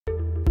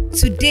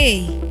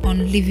Today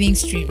on Living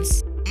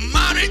Streams.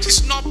 Marriage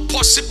is not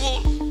possible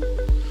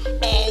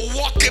or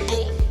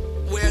workable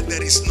where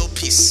there is no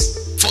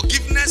peace.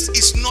 Forgiveness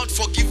is not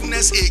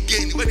forgiveness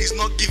again when it's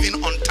not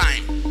given on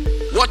time.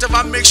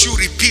 Whatever makes you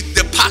repeat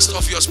the past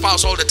of your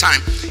spouse all the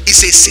time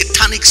is a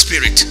satanic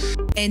spirit.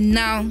 And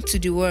now to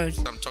the word.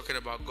 I'm talking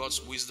about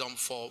God's wisdom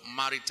for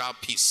marital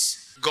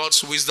peace.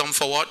 God's wisdom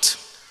for what?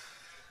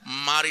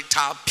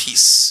 Marital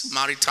peace.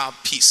 Marital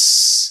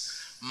peace.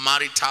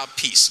 Marital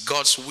peace.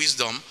 God's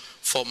wisdom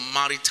for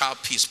marital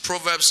peace.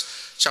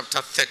 Proverbs chapter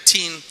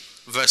 13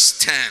 verse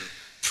 10.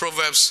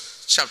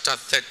 Proverbs chapter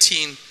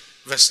 13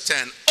 verse 10.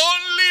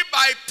 Only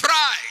by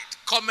pride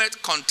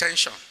cometh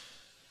contention,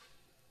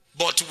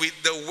 but with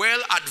the well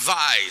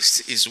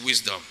advised is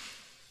wisdom.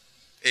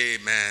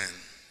 Amen.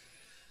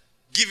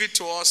 Give it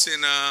to us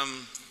in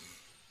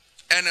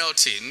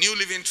NLT, New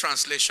Living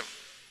Translation.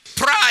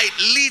 Pride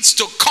leads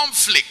to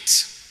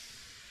conflict.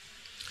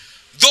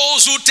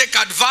 Those who take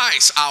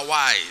advice are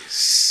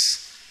wise.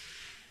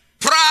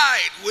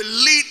 Pride will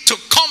lead to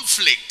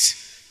conflict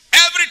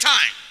every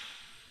time.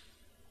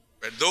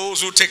 But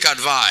those who take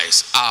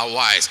advice are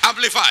wise.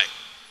 Amplify.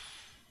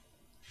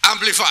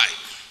 Amplify.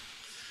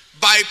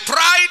 By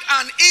pride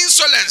and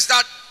insolence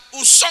that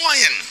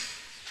usoyin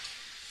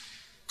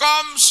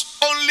comes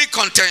only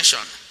contention.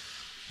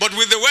 But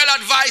with the well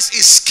advised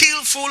is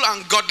skillful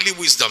and godly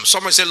wisdom.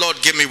 Someone say,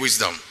 Lord, give me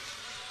wisdom.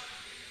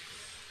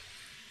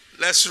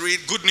 Let's read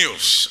good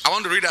news. I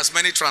want to read as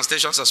many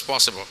translations as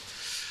possible.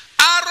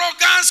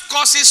 Arrogance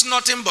causes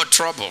nothing but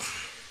trouble.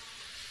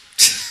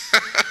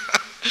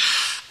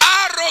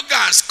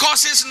 Arrogance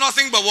causes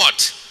nothing but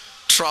what?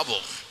 Trouble.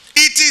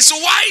 It is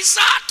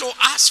wiser to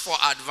ask for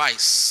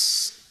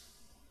advice.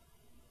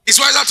 It's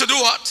wiser to do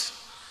what?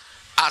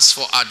 Ask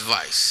for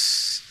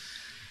advice.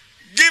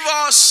 Give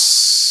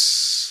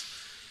us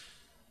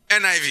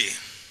NIV,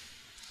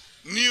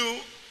 New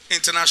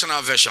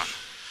International Version.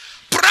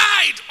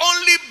 Pride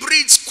only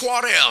breeds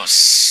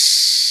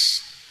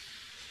quarrels,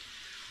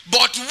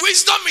 but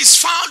wisdom is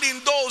found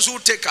in those who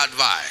take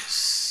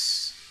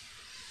advice.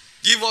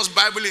 Give us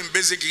Bible in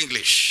Basic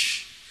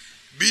English,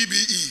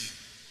 BBE.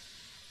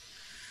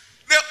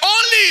 The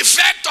only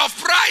effect of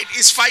pride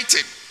is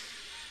fighting.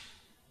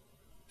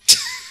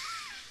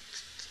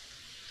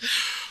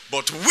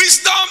 But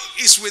wisdom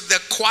is with the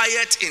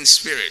quiet in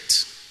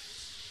spirit.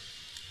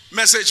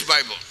 Message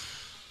Bible.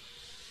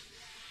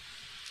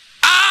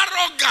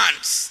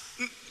 Arrogance,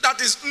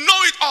 that is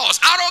know-it-alls.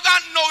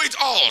 Arrogant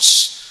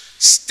know-it-alls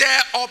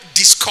stir up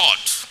discord.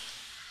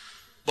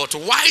 But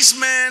wise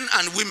men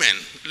and women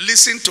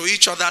listen to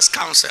each other's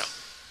counsel.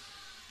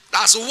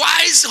 That's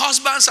wise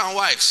husbands and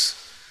wives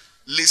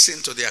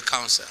listen to their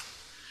counsel.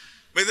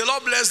 May the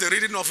Lord bless the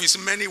reading of his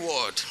many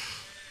words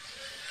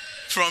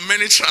from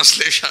many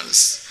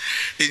translations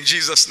in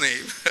Jesus'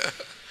 name.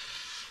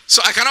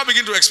 So I cannot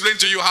begin to explain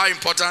to you how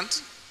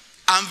important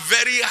and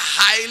very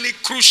highly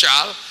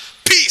crucial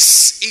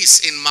peace is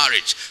in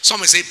marriage.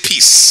 Someone say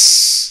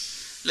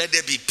peace. Let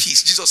there be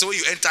peace. Jesus said when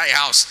you enter a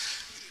house,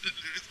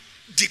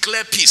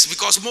 declare peace,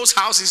 because most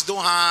houses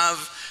don't have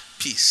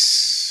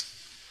peace.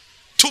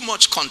 Too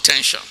much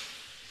contention.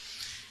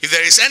 If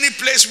there is any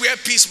place where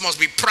peace must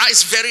be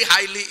prized very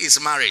highly, is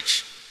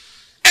marriage.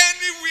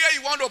 Anywhere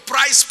you want to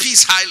prize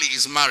peace highly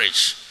is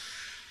marriage.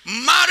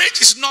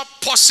 Marriage is not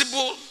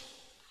possible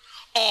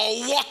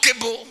or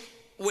workable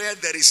where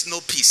there is no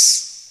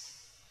peace.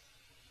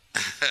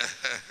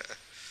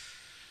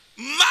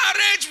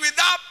 Marriage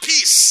without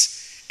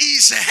peace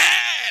is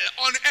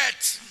hell on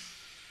earth.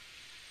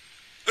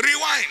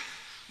 Rewind.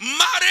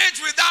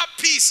 Marriage without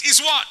peace is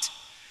what?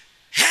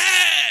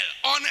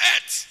 Hell on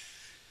earth.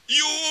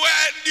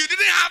 You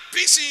didn't have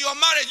peace in your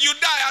marriage. You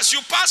die. As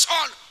you pass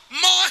on,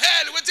 more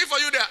hell waiting for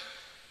you there.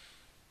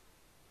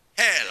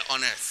 Hell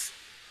on earth.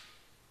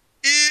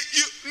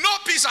 No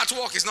peace at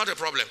work is not a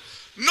problem.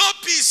 No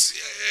peace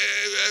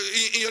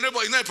in your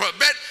neighbor is not a problem.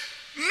 But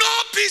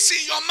no peace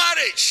in your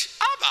marriage.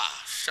 Abba.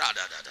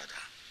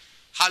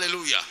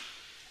 Hallelujah.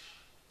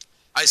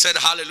 I said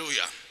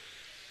hallelujah.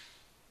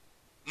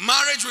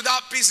 Marriage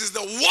without peace is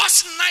the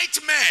worst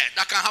nightmare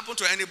that can happen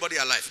to anybody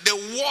alive. The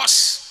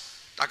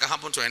worst that can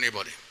happen to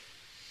anybody.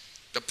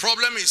 The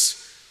problem is,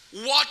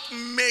 what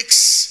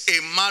makes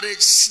a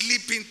marriage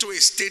slip into a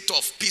state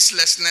of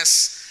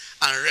peacelessness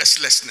and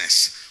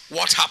restlessness?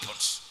 What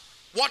happens?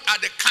 What are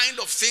the kind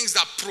of things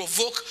that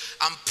provoke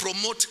and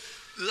promote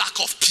lack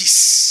of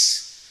peace?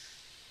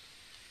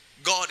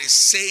 God is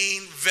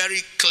saying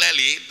very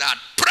clearly that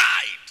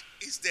pride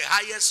is the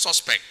highest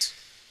suspect.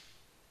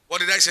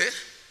 What did I say?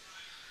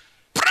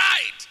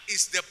 Pride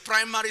is the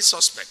primary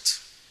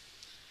suspect.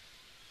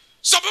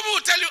 Some people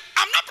will tell you,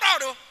 I'm not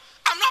proud of.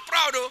 I'm not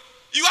proud of.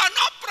 You are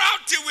not proud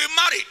till we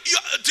marry.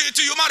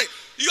 Till you marry.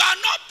 You are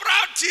not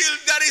proud till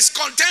there is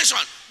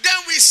contention. Then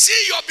we see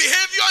your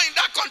behavior in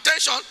that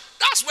contention.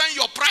 That's when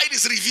your pride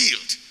is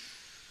revealed.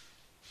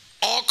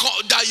 Or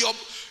that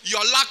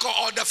your lack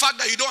or the fact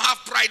that you don't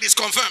have pride is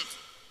confirmed.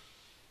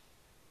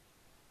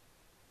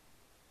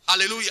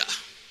 Hallelujah.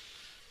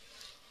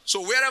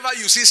 So wherever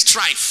you see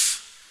strife,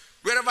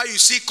 wherever you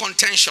see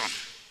contention,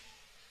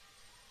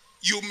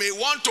 you may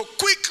want to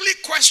quickly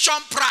question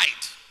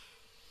pride.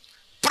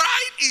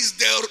 Pride is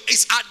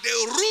at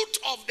the root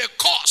of the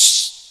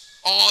cause,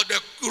 or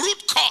the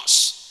root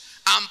cause,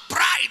 and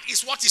pride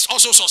is what is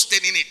also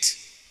sustaining it.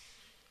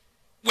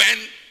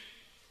 When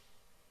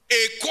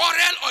a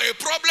quarrel or a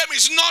problem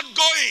is not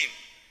going,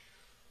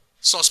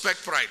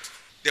 suspect pride.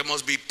 There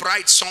must be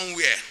pride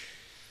somewhere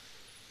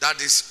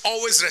that is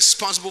always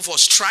responsible for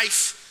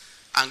strife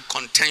and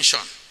contention.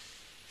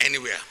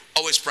 Anywhere,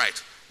 always pride.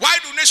 Why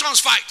do nations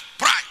fight?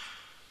 Pride.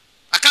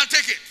 I can't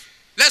take it.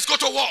 Let's go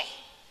to war.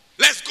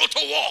 Let's go to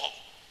war.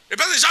 The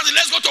person is shouting,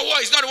 let's go to war.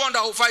 He's not the one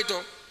that will fight.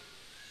 Though.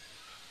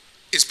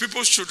 It's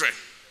people's children.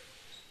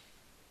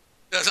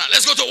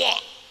 Let's go to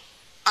war.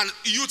 And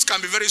youth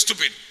can be very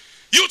stupid.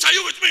 Youth, are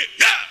you with me?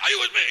 Yeah. Are you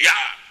with me?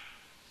 Yeah.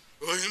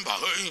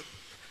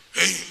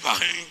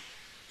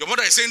 Your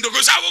mother is saying, I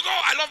will go.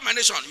 I love my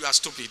nation. You are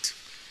stupid.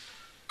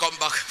 Come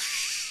back.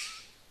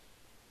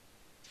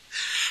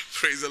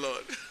 Praise the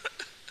Lord.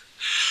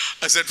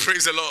 I said,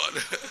 praise the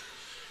Lord.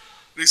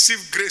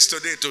 Receive grace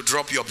today to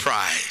drop your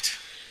pride.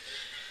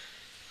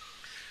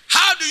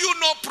 How do you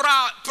know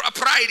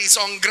pride is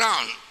on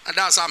ground? And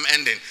that's how I'm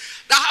ending.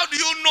 How do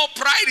you know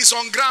pride is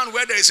on ground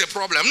where there is a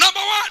problem? Number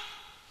one,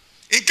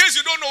 in case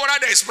you don't know whether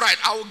there is pride,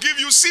 I will give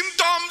you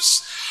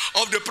symptoms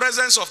of the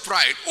presence of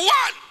pride.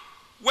 One,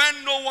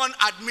 when no one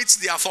admits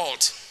their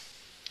fault.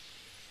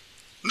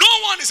 No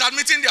one is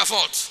admitting their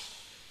fault.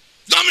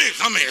 Not me.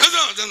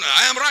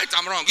 I am right,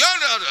 I'm wrong.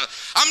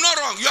 I'm not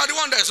wrong. You are the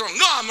one that is wrong.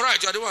 No, I'm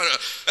right. You are the one.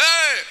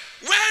 Hey,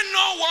 when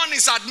no one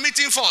is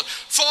admitting fault,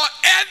 for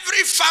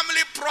every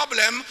family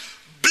problem,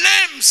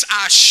 blames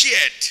are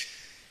shared.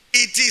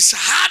 It is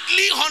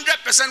hardly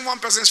 100% one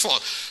person's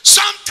fault.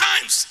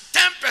 Sometimes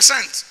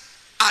 10%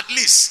 at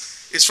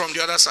least is from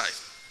the other side.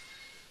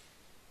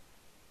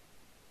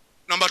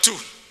 Number two,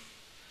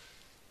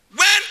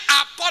 when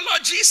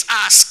apologies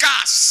are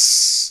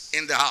scarce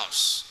in the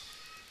house.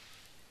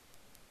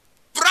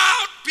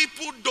 Proud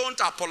people don't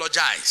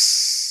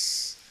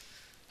apologize.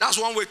 That's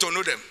one way to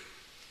know them.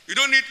 You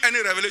don't need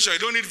any revelation. You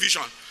don't need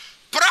vision.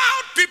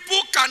 Proud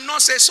people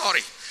cannot say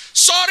sorry.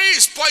 Sorry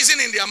is poison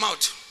in their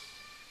mouth.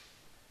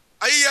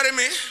 Are you hearing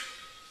me?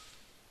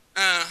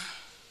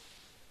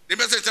 The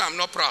best say I'm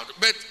not proud.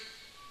 But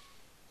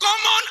come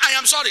on, I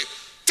am sorry.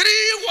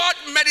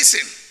 3-word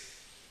medicine.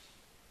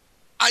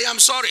 I am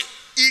sorry.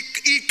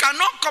 It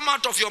cannot come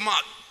out of your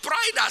mouth.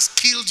 Pride has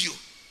killed you.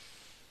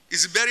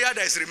 It's the barrier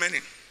that is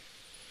remaining.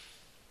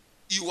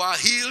 You are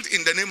healed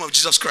in the name of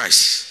Jesus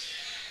Christ.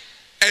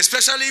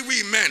 Especially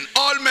we men.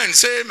 All men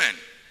say amen.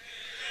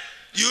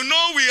 You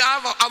know we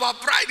have, our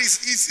pride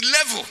is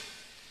level.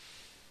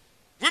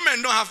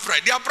 Women don't have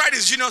pride. Their pride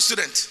is junior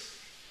student.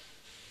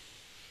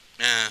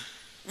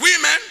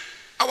 Women,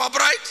 our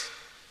pride.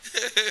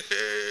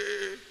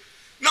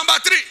 Number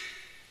 3.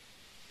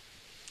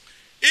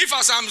 If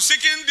as I'm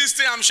shaking this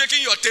thing, I'm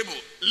shaking your table.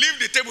 Leave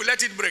the table,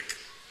 let it break.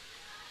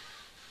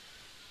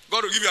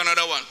 God will give you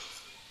another one.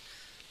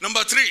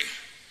 Number 3.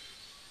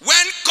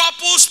 When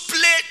couples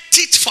play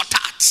tit for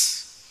tat.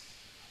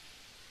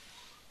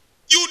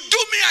 You do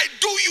me, I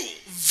do you.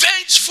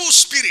 Vengeful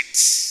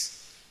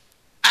spirits.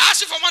 I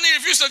ask you for money, you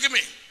refuse to give me.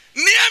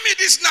 Near me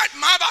this night,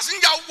 my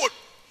passenger wood.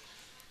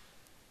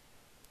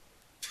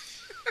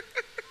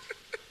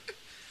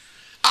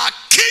 I'll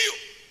kill you.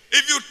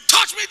 If you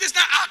touch me this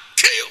night, I'll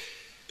kill you.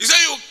 You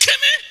say you kill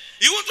me?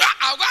 You want to?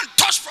 I'll go and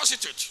touch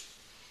prostitute.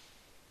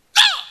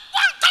 No,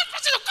 one touch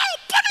prostitute. Go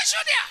punish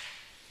you there.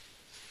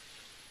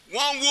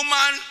 One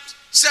woman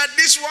said,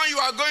 "This one you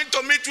are going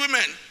to meet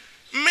women.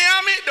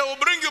 Miami, they will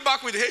bring you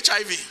back with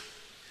HIV."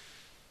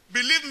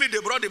 Believe me, they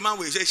brought the man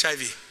with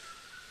HIV.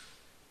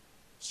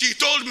 She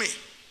told me.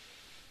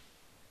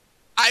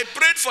 I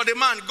prayed for the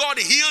man. God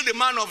healed the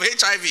man of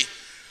HIV.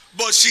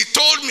 But she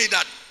told me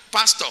that,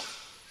 "Pastor,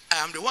 I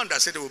am the one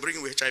that said they will bring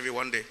you with HIV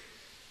one day."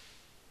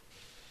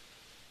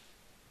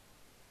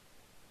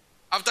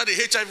 After the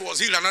HIV was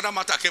healed, another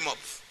matter came up.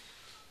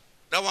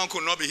 That one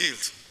could not be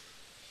healed.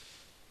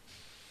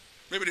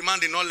 Maybe the man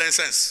did not learn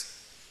sense.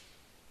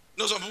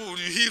 You know, some people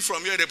you heal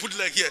from here, they put it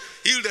like here,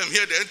 heal them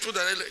here, they put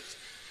that like.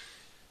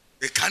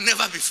 They can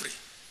never be free.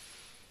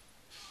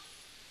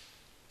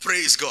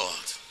 Praise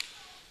God.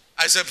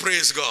 I said,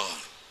 praise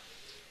God.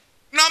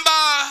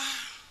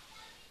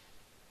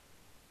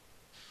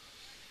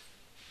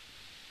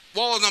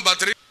 What was number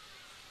 3?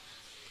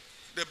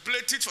 They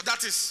played it for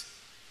that is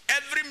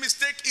every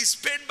mistake is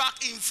paid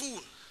back in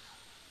full.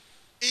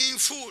 In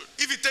full.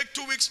 If it take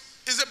 2 weeks,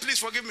 he said, "Please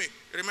forgive me.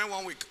 Remain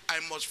 1 week. I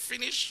must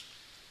finish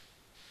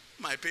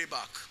my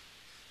payback."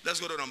 Let's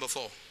go to number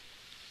 4.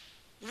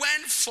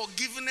 When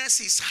forgiveness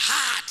is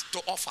hard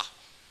to offer,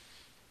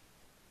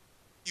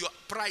 your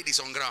pride is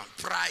on ground.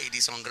 Pride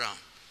is on ground.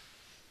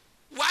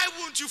 Why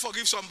won't you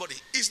forgive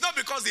somebody? It's not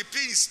because the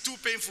pain is too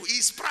painful.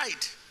 It's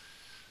pride.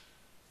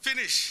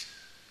 Finish.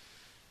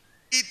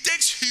 It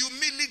takes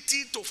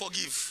humility to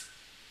forgive.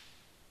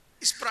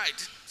 It's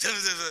pride.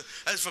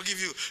 I forgive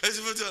you. This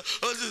is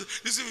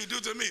what you do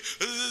to me.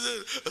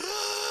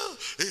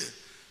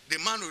 the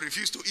man will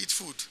refuse to eat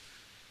food.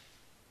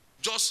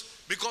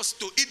 Just because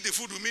to eat the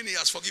food will mean he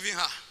has forgiven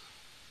her.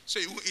 So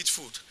he won't eat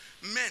food.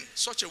 Men,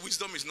 such a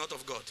wisdom is not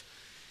of God.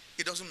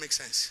 It doesn't make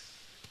sense.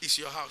 It's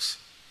your house.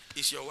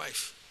 It's your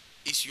wife.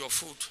 It's your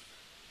food.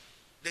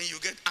 Then you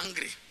get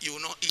angry. You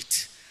will not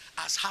eat.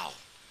 As how?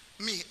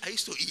 Me, I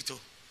used to eat. Oh.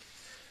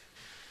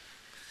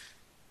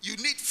 You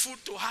need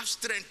food to have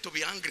strength to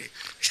be angry.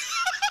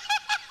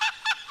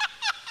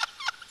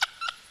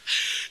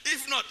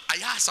 If not,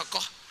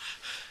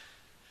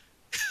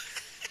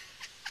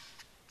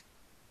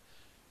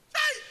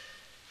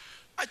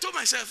 I told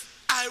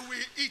myself, I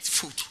will eat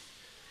food.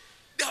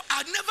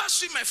 I never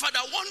see my father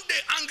one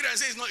day angry and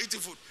say he's not eating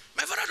food.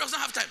 My father doesn't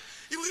have time.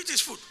 He will eat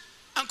his food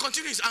and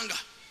continue his anger.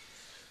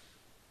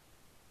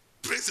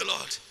 Praise the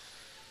Lord.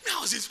 Now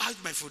how's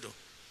my food though?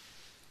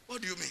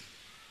 What do you mean?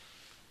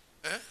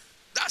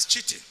 That's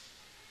cheating.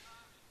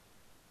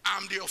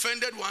 I'm the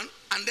offended one,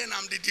 and then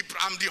I'm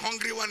the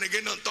hungry one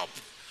again on top.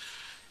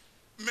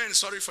 Men,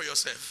 sorry for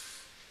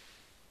yourself.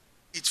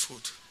 Eat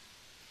food.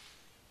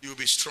 You'll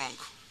be strong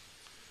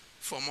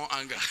for more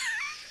anger.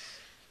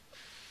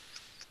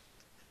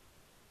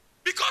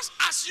 Because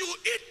as you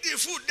eat the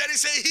food, there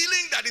is a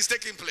healing that is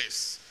taking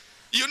place.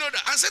 You know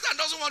that. And Satan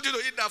doesn't want you to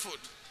eat that food.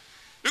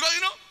 Because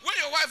you know, when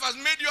your wife has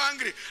made you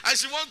angry and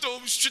she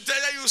wants to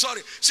tell you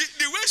sorry,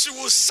 the way she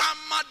will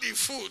summer the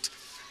food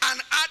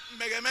and add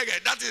mega,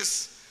 that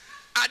is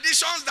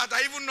additions that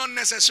are even not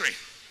necessary.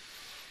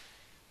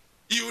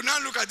 You will now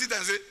look at it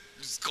and say,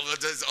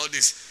 all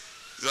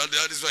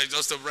this way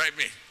just to bribe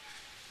me.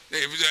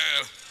 They're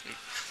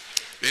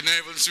not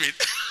even sweet.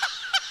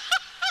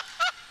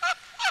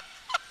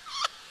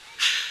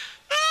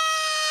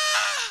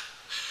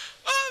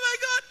 Oh my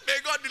God, may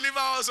God deliver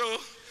us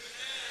all.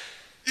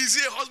 You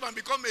see a husband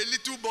become a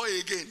little boy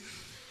again.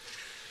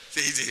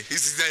 Say,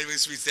 it's not even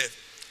sweet stuff.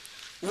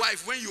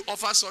 Wife, when you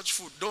offer such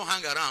food, don't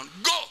hang around.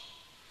 Go.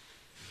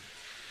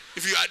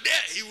 If you are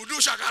there, he will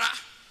do shakara.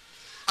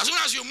 As soon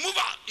as you move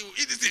out, he will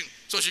eat the thing.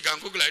 So she can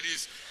cook like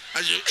this.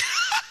 And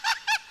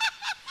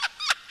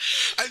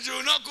she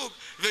will not cook.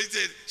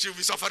 She will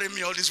be suffering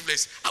me all this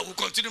place. I will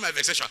continue my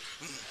vexation.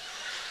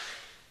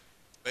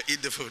 But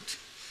eat the food.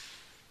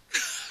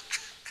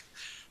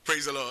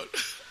 Praise the Lord.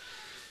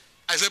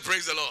 I said,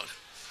 praise the Lord.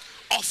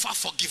 Offer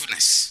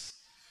forgiveness.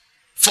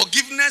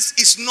 Forgiveness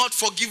is not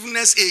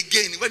forgiveness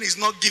again when it's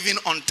not given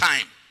on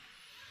time.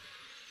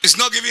 It's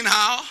not given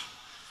how?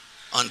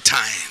 On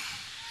time.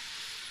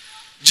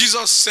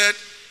 Jesus said,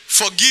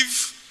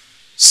 forgive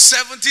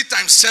 70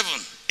 times 7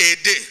 a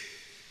day.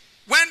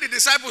 When the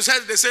disciples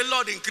said, they said,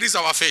 Lord, increase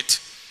our faith.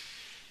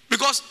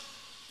 Because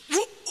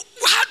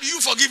how do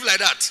you forgive like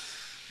that?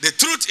 The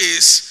truth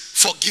is,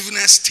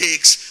 forgiveness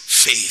takes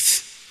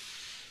faith.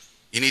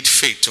 You need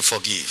faith to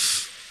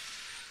forgive.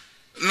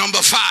 Number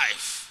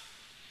 5,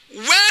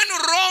 when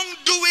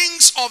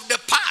wrongdoings of the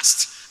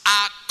past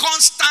are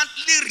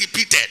constantly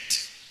repeated,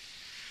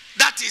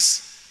 that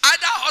is,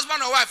 either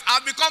husband or wife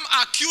have become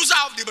accuser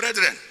of the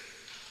brethren.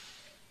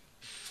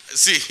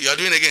 See, you're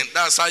doing again.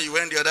 That's how you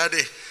went the other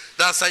day.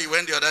 That's how you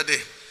went the other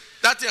day.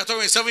 That thing I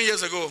told you 7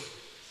 years ago.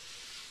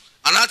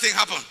 Another thing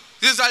happened.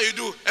 This is how you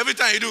do. Every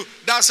time you do,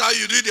 that's how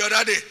you do it the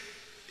other day.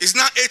 It's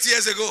now 8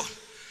 years ago.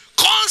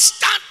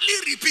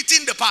 Constantly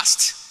repeating the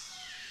past.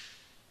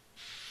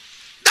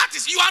 That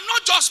is, you are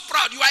not just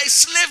proud, you are a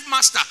slave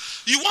master.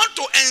 You want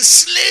to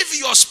enslave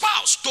your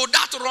spouse to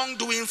that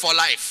wrongdoing for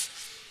life.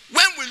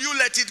 When will you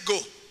let it go?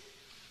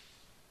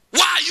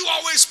 Why are you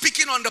always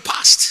speaking on the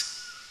past?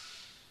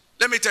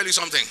 Let me tell you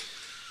something.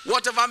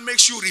 Whatever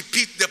makes you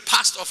repeat the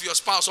past of your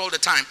spouse all the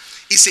time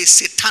is a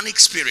satanic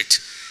spirit.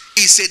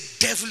 It's a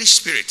devilish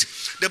spirit.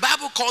 The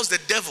Bible calls the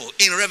devil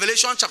in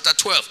Revelation chapter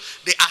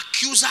 12 the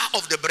accuser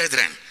of the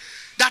brethren.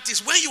 That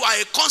is, when you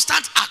are a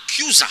constant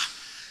accuser,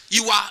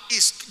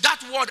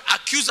 that word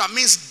accuser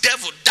means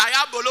devil,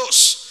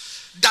 diabolos.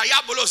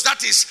 Diabolos,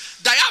 that is,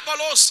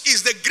 diabolos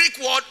is the Greek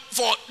word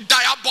for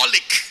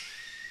diabolic.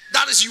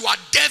 That is, you are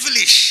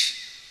devilish.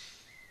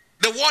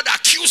 The word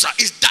accuser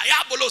is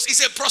diabolos.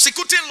 It's a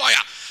prosecuting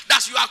lawyer.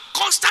 That you are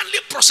constantly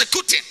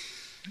prosecuting.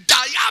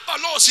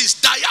 Diabolos is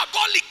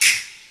diabolic,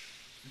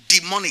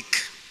 demonic.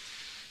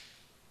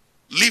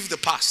 Leave the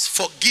past.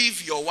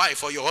 Forgive your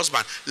wife or your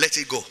husband. Let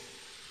it go.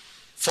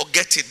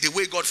 Forget it the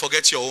way God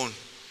forgets your own.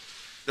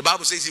 The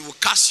Bible says he will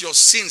cast your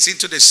sins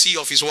into the sea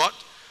of his what?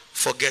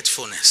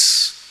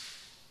 Forgetfulness.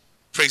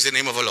 Praise the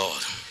name of the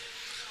Lord.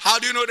 How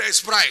do you know there is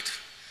pride?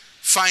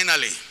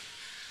 Finally,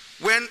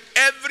 when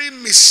every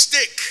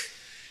mistake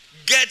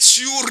gets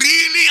you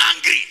really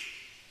angry,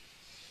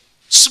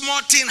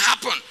 small thing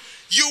happen,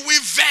 you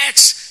will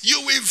vex,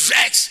 you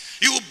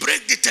will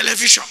break the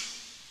television.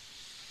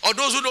 Or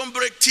those who don't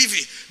break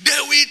TV,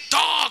 they will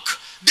talk.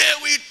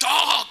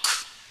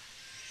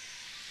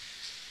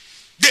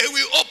 They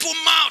will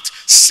open mouth,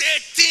 say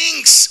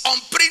things,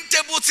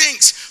 unprintable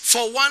things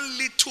for one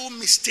little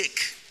mistake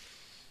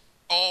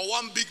or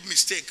one big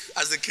mistake,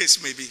 as the case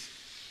may be.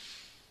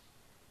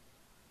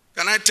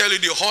 Can I tell you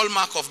the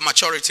hallmark of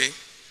maturity?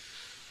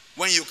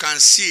 When you can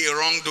see a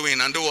wrongdoing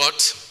and do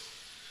what?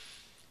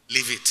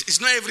 Leave it. It's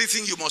not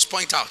everything you must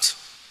point out.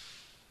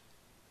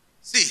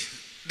 See,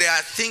 there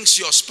are things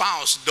your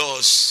spouse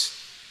does.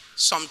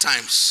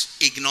 Sometimes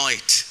ignore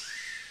it.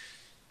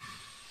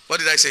 What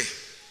did I say?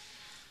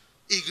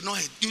 Ignore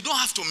it. You don't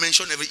have to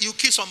mention everything. You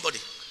kiss somebody.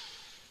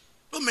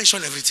 Don't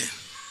mention everything.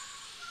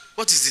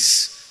 What is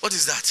this? What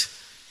is that?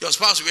 Your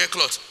spouse wear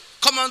clothes.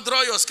 Come on,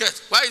 draw your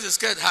skirt. Why is the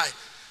skirt high?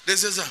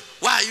 This is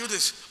why are you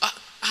this?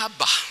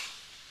 Abba.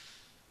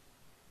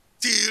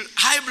 Till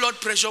high blood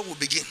pressure will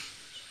begin.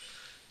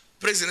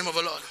 Praise the name of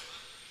the Lord.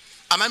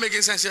 Am I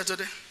making sense here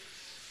today?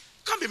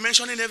 Can't be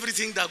mentioning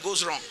everything that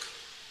goes wrong.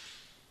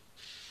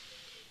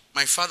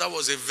 My father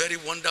was a very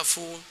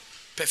wonderful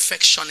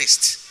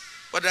perfectionist.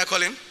 What did I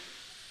call him?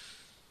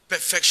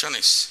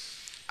 Perfectionist.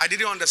 I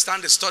didn't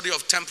understand the study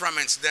of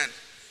temperaments then.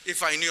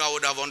 If I knew, I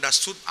would have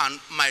understood and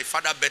my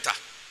father better.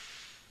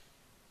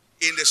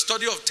 In the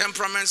study of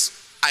temperaments,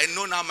 I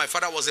know now my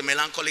father was a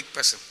melancholic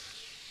person.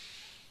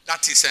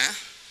 That is,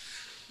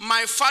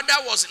 my father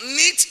was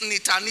neat,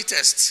 neater,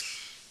 neatest.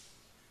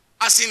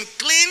 As in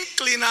clean,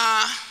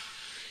 cleaner.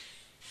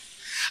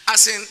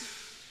 As in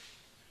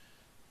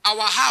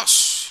our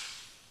house.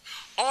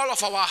 All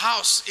of our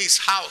house is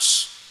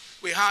house.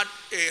 We had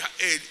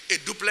a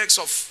duplex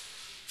of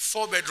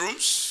 4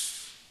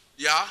 bedrooms.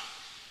 Yeah.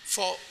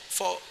 So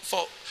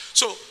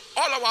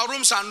all our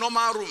rooms are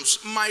normal rooms.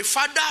 My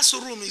father's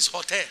room is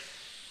hotel.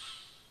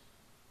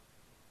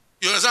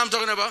 You understand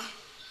what I'm talking about?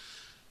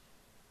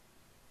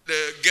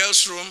 The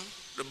girls' room,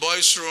 the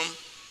boys' room,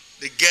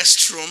 the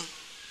guest room,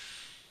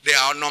 they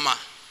are normal.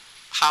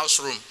 House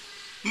room.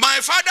 My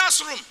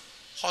father's room,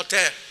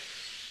 hotel.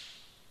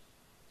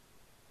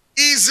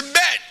 His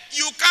bed,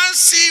 you can't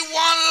see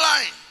one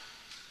line.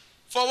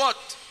 For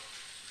what?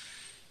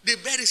 The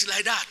bed is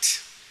like that.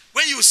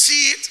 When you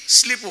see it,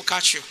 sleep will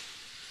catch you.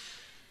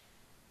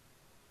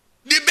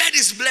 The bed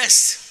is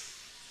blessed.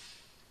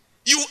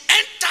 You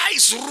enter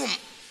his room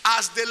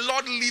as the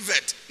Lord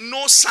liveth,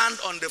 no sand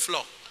on the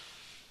floor.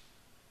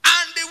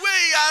 And the way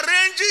he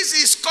arranges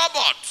his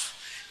cupboard,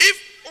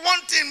 if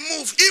one thing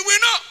moves, he will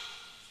know.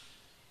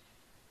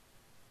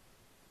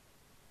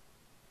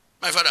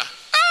 My father,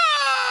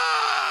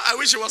 I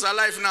wish he was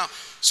alive now,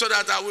 so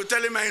that I will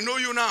tell him, I know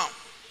you now.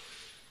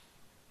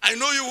 I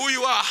know you who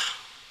you are.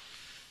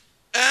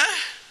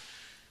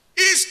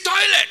 His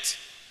toilet,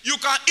 you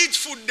can eat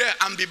food there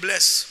and be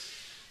blessed.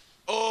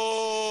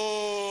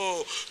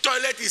 Oh,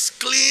 toilet is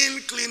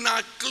clean,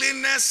 cleaner,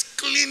 cleanness,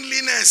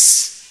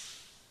 cleanliness.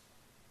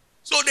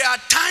 So there are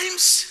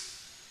times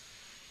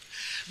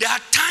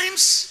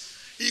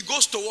he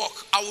goes to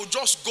work. I will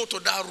just go to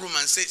that room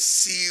and say,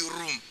 see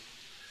room.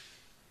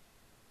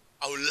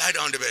 I will lie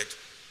down on the bed.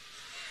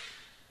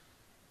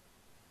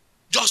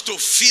 Just to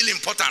feel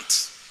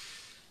important.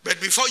 But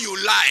before you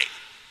lie,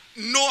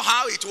 know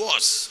how it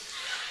was.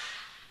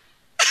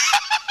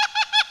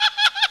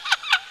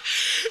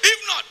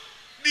 If not,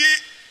 the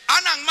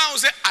Anang man will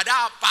say,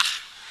 Adapa.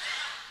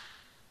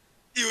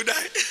 You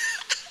die.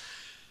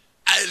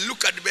 I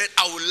look at the bed,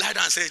 I will lie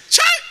down and say,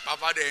 Chai,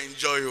 Papa, they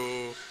enjoy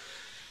you.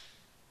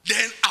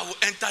 Then I will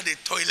enter the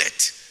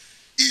toilet.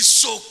 It's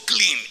so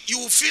clean. You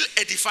will feel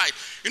edified.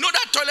 You know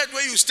that toilet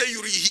where you stay,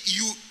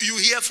 you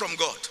hear from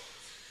God.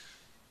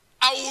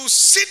 I will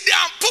sit there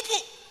and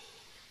poo-poo.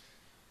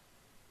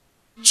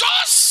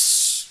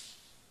 Just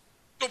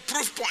to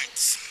prove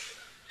points.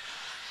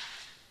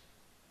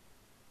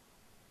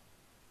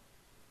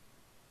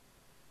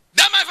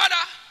 Then my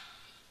father,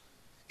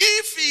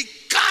 if he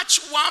catch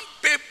one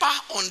paper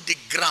on the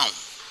ground,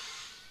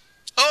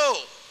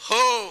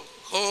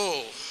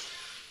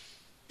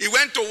 he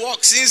went to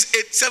work since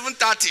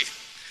 7:30,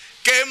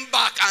 came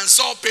back and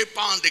saw paper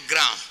on the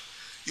ground.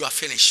 You are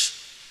finished.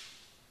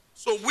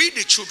 So we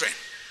the children,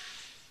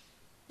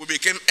 we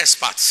became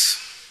experts.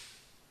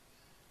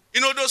 You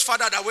know those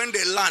fathers that when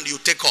they land, you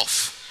take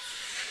off.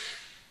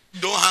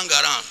 Don't hang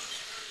around.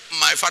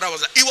 My father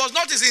was, it was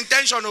not his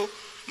intention. No.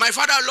 My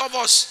father loved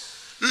us.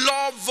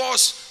 Love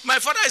us. My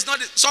father is not,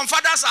 some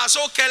fathers are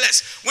so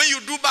careless. When you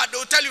do bad,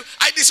 they'll tell you,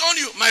 I disown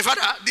you. My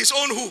father,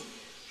 disown who?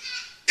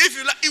 If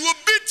you like, he will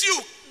beat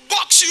you,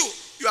 box you.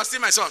 You are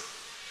still my son.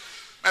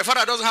 My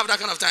father doesn't have that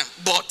kind of time.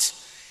 But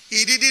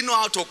he didn't know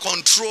how to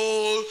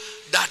control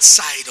that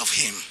side of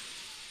him.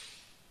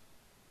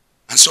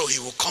 And so he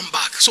will come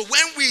back. So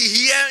when we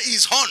hear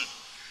his horn,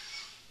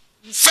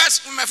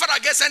 first, when my father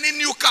gets any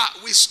new car,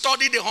 we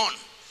study the horn.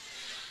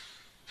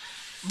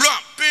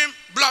 Blam, pim,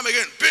 blam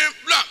again, pim,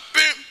 blam,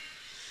 pim.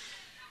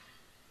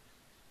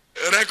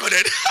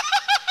 Recorded.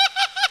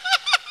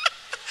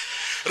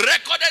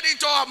 Recorded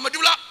into our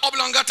medulla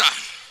oblongata.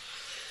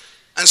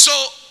 And so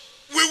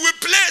we will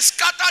play,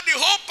 scatter the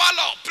whole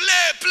parlor. Play.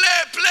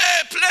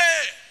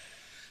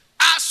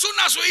 As soon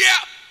as we hear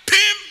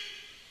pim,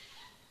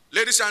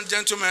 ladies and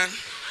gentlemen,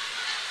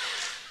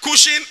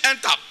 cushion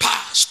enter,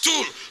 pa,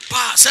 stool,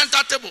 pa,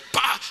 center table,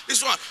 pa,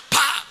 this one,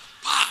 pa,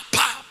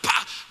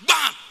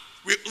 bam.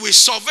 We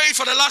surveyed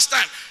for the last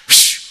time.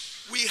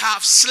 We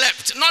have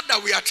slept. Not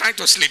that we are trying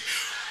to sleep.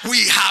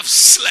 We have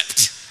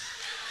slept.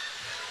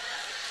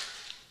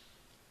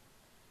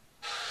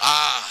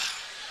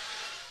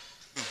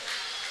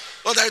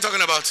 What are you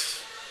talking about?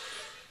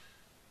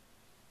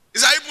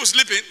 Is that people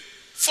sleeping?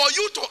 For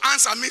you to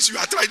answer means you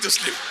are trying to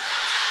sleep.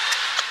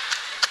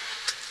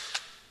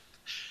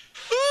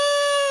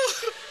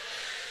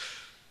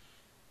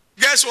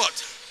 Guess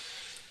what?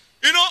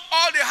 You know,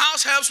 all the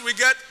house helps we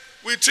get,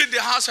 we treat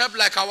the house help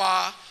like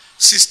our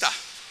sister.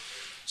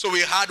 So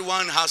we had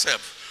one house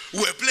help. We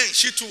were playing,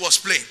 she too was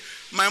playing.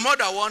 My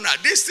mother warned her,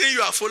 this thing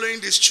you are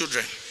following these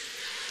children.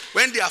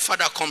 When their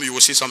father come, you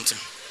will see something.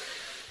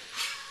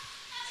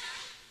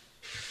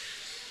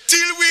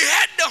 Till we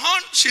heard the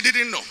horn, she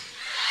didn't know.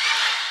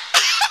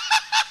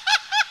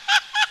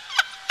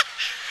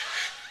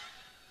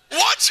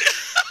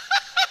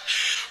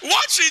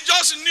 What she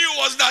just knew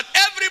was that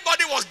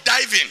everybody was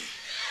diving,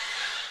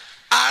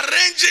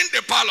 arranging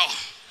the parlor,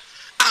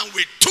 and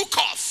we took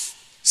off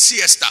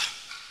siesta.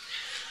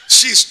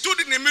 She stood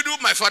in the middle,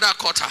 my father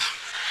caught her.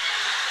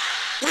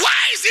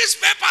 Why is this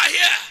paper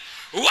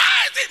here?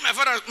 Why is it? My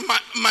father,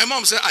 my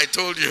mom said, I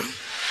told you.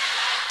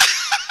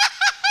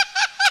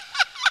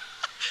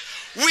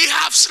 We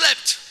have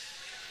slept.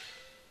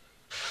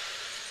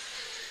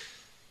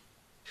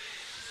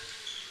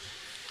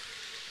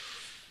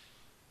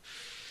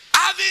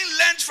 Having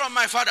learned from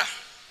my father,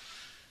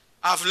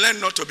 I've learned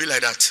not to be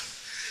like that.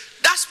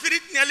 That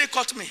spirit nearly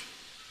caught me.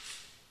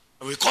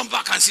 We come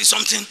back and see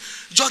something,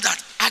 just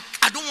that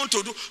I don't want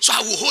to do, so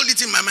I will hold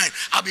it in my mind.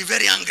 I'll be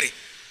very angry.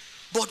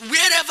 But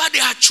wherever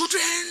there are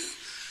children,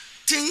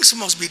 things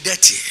must be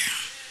dirty.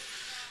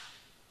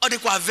 Or they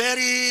are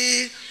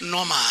very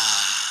normal.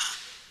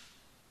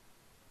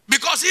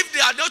 Because if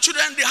there are no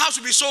children, the house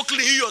will be so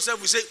clean. You yourself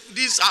will say,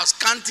 this house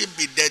can't it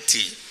be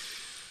dirty?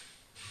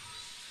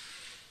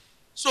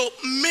 So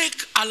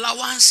make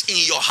allowance in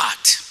your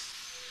heart.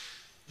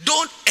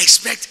 Don't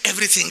expect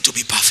everything to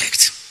be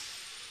perfect.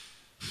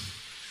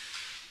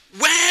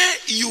 Where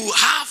you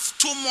have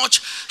too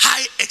much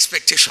high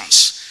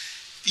expectations,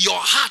 your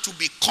heart will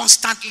be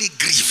constantly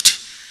grieved.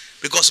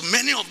 Because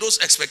many of those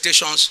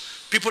expectations,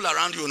 people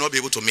around you will not be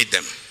able to meet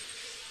them.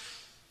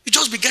 You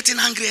just be getting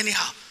angry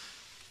anyhow.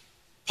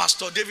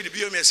 Pastor David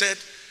Biome said,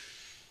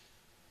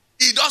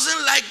 he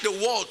doesn't like the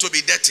wall to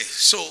be dirty.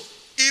 So,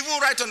 even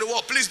write on the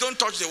wall, please don't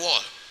touch the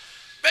wall.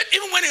 But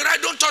even when he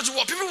write, don't touch the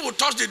wall, people will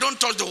touch, they don't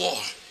touch the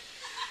wall.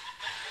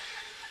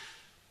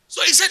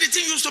 So he said the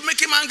thing used to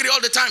make him angry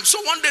all the time.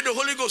 So one day the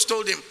Holy Ghost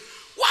told him,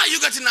 why are you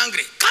getting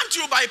angry? Can't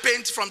you buy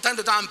paint from time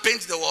to time and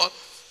paint the wall?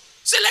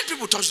 Say, let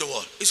people touch the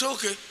wall. He said,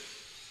 okay.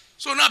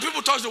 So now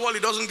people touch the wall,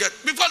 he doesn't get.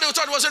 Before they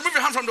touch the wall, he said, remove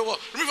your hand from the wall.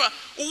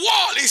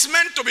 Wall is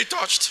meant to be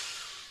touched.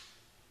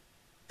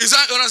 Is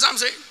that what I'm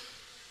saying?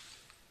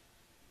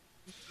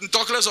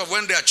 Talk less of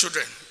when they are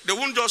children. They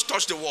won't just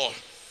touch the wall.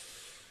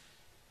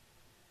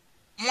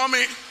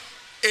 Mommy,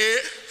 eh?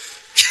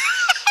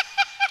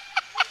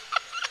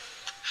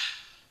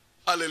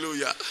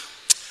 Hallelujah.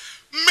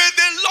 May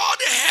the Lord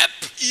help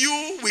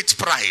you with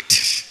pride.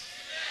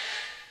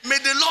 May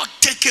the Lord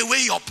take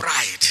away your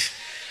pride.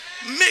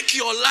 Make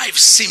your life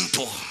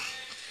simple.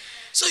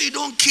 So you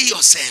don't kill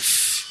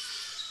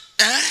yourself.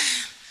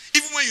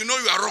 Even when you know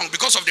you are wrong,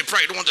 because of the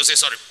pride, you don't want to say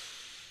sorry.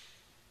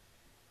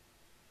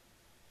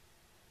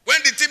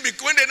 When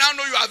they now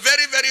know you are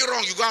very, very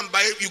wrong, you go and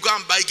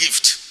buy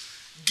gift.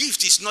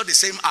 Gift is not the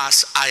same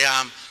as I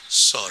am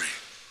sorry.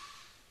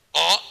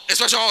 Or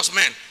especially us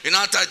men, you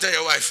now tell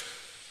your wife,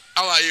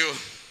 how are you?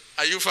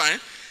 Are you fine?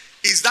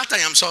 Is that I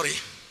am sorry?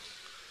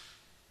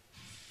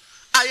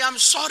 I am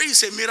sorry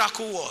is a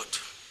miracle word.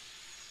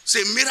 It's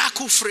a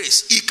miracle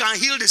phrase. It can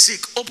heal the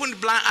sick, open the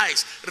blind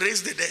eyes,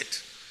 raise the dead.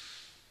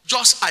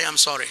 Just I am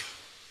sorry.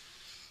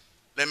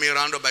 Let me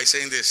round up by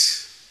saying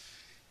this.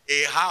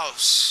 A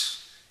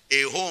house,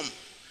 a home,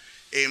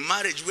 a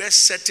marriage where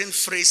certain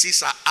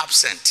phrases are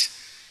absent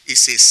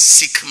is a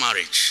sick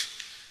marriage.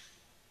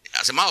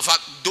 As a matter of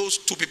fact, those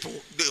two people,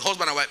 the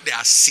husband and wife, they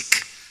are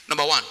sick.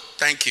 Number one,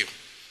 thank you.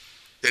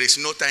 There is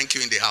no thank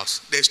you in the house.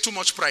 There's too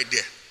much pride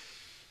there.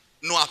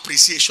 No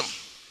appreciation.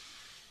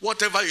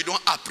 Whatever you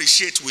don't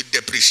appreciate, we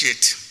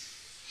depreciate.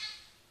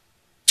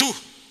 Two,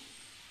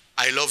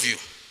 I love you.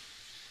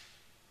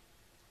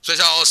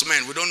 Especially us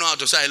men, we don't know how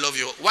to say I love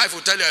you. Wife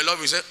will tell you I love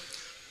you, say,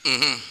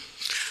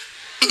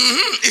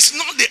 It's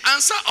not the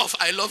answer of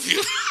I love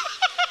you.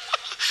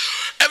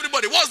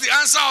 Everybody, what's the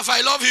answer of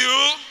I love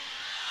you?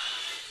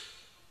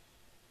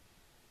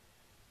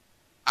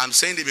 I'm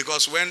saying it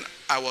because when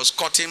I was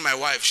courting my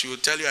wife, she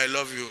would tell you I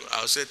love you.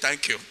 I'll say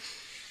thank you.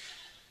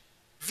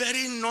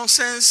 Very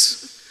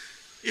nonsense.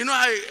 You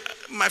know,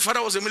 my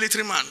father was a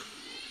military man.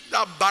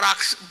 That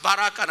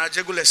barak and a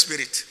jegule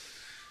spirit.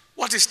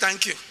 What is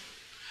thank you?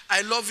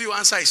 I love you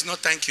answer is not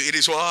thank you. It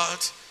is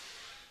what?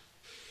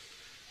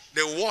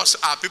 The worst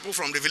are people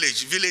from the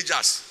village,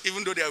 villagers,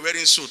 even though they are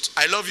wearing suits.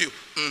 I love you.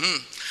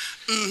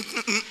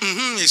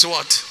 Is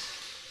what?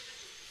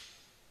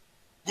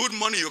 Good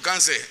morning, you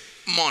can't say.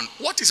 Mon.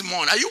 What is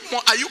mon? Are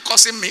you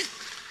cursing me?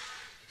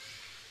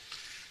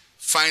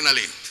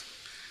 Finally,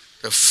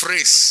 the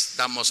phrase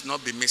that must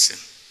not be missing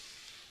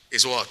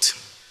is what?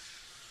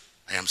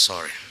 I am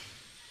sorry.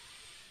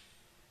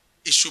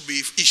 It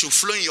should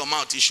flow in your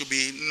mouth. It should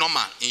be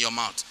normal in your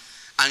mouth.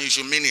 and you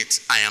should mean it.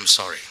 I am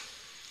sorry.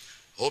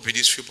 Hope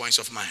these few points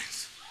of mine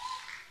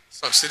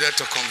succeeded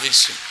to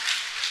convince you.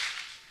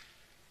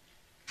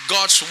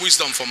 God's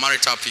wisdom for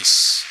marital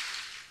peace.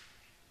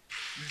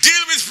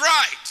 Deal with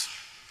pride,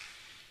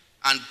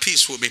 and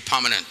peace will be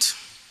permanent.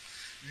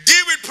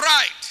 Deal with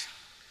pride,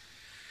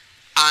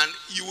 and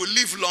you will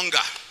live longer.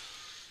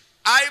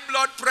 High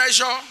blood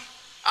pressure,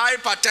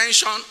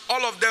 hypertension,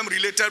 all of them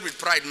related with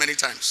pride many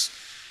times.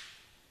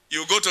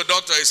 You go to a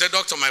doctor, he said,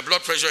 doctor, my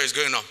blood pressure is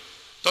going up.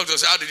 Doctor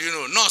say, how did you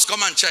know? Nurse,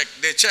 come and check.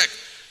 They check,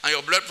 and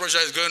your blood pressure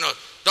is going up.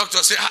 Doctor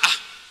say,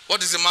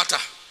 what is the matter?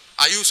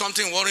 Are you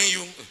something worrying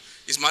you?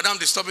 Is madam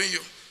disturbing you?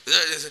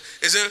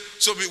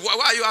 So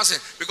why are you asking?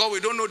 Because we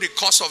don't know the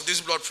cause of this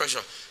blood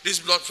pressure. This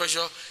blood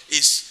pressure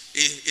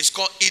is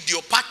called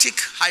idiopathic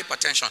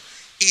hypertension.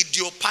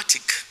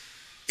 Idiopathic.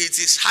 It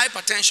is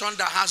hypertension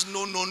that has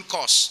no known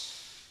cause.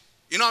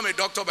 You know, I'm a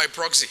doctor by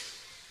proxy.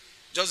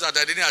 Just that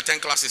I didn't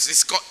attend classes.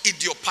 It's called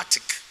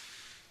idiopathic.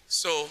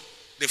 So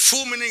the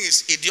full meaning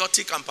is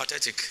idiotic and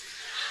pathetic.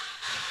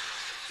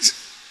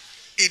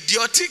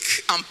 Idiotic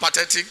and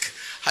pathetic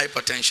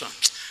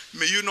hypertension.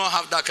 May you not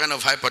have that kind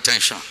of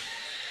hypertension.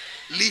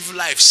 Live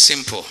life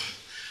simple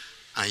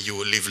and you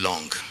will live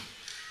long.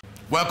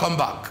 Welcome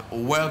back.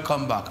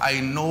 Welcome back.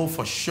 I know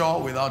for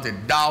sure, without a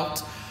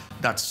doubt,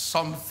 that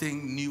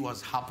something new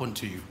has happened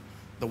to you.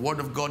 The word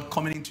of God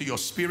coming into your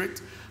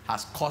spirit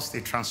has caused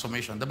a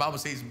transformation. The Bible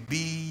says, be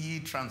ye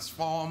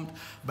transformed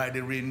by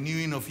the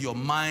renewing of your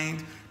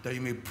mind, that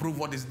you may prove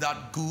what is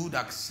that good,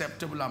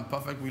 acceptable, and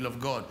perfect will of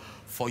God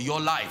for your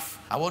life.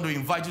 I want to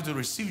invite you to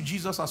receive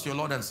Jesus as your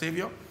Lord and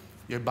Savior.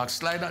 You're a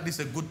backslider. This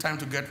is a good time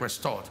to get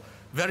restored.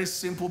 Very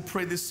simple.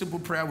 Pray this simple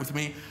prayer with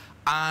me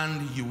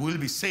and you will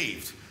be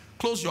saved.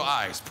 Close your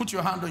eyes. Put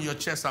your hand on your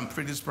chest and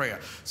pray this prayer.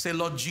 Say,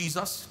 Lord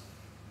Jesus,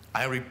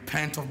 I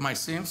repent of my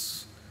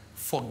sins.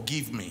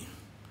 Forgive me.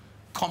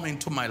 Come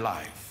into my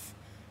life.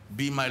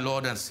 Be my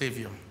Lord and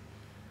Savior.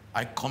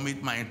 I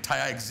commit my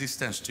entire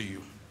existence to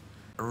you.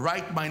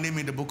 Write my name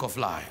in the book of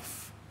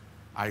life.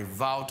 I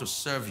vow to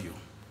serve you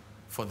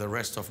for the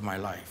rest of my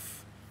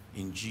life.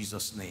 In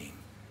Jesus' name,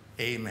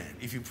 amen.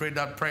 If you prayed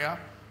that prayer,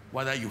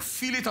 whether you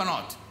feel it or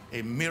not,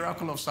 a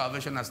miracle of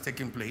salvation has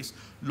taken place.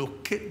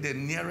 Locate the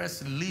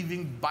nearest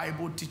living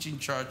Bible teaching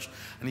church.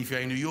 And if you're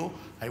in New York,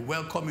 I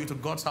welcome you to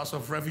God's House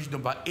of Refuge,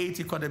 number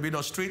 80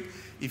 Kodebido Street.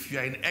 If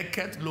you're in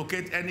Eket,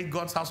 locate any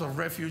God's House of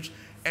Refuge,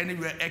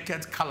 anywhere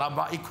Eket,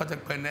 Calabar,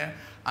 Ikotekpene,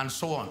 and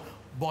so on.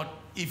 But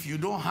if you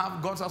don't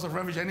have God's House of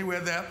Refuge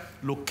anywhere there,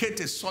 locate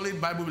a solid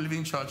Bible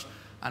believing church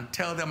and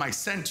tell them I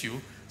sent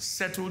you.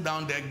 Settle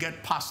down there,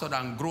 get pastored,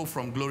 and grow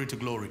from glory to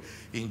glory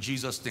in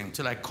Jesus' name.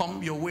 Till I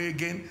come your way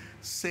again,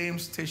 same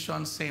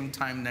station, same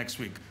time next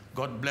week.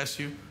 God bless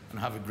you and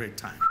have a great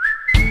time.